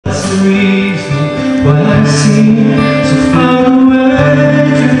the reason why I seem so far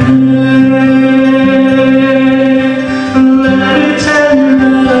away tonight. And let me tell you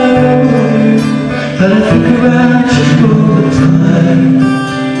that I love you, that I think about you all the time.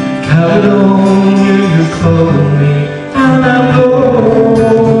 Caledonia, you're calling me, and I'm going.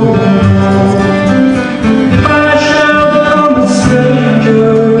 If I shall become a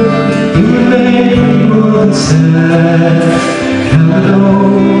stranger, you will make me more sad.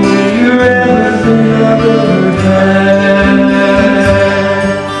 Caledonia, you're everything I've ever had.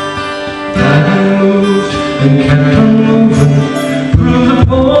 I moved and kept on moving, proved the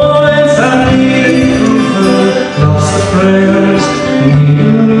points I needed proven, lost the friends and the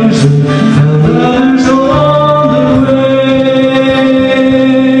illusion, found others on the way.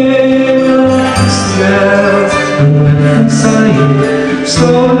 I kissed the out and went from sight,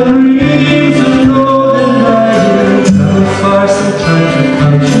 stole the dreams of golden light, traveled far sometimes with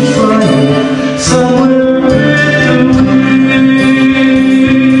conscience flying, somewhere with the wind.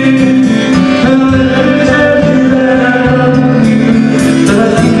 And let me tell you that I love you, that I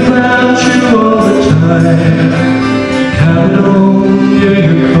think about you all the time. Caledonia,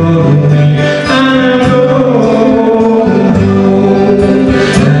 you're calling me, and I'm going home.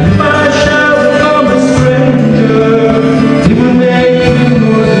 And if I shall become a stranger, it will make me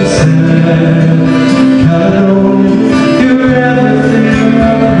more than sad. Caledonia, you're everything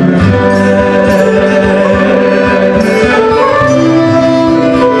I've ever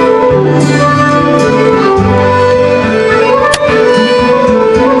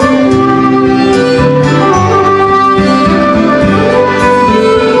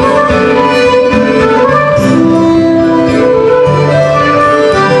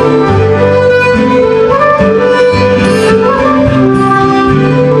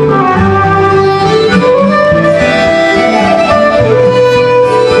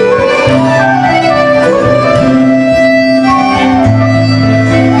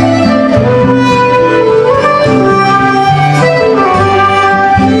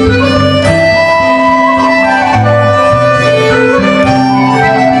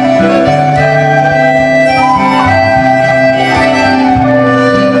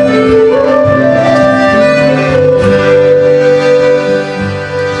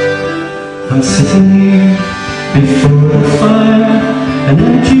I'm sitting here before the fire, and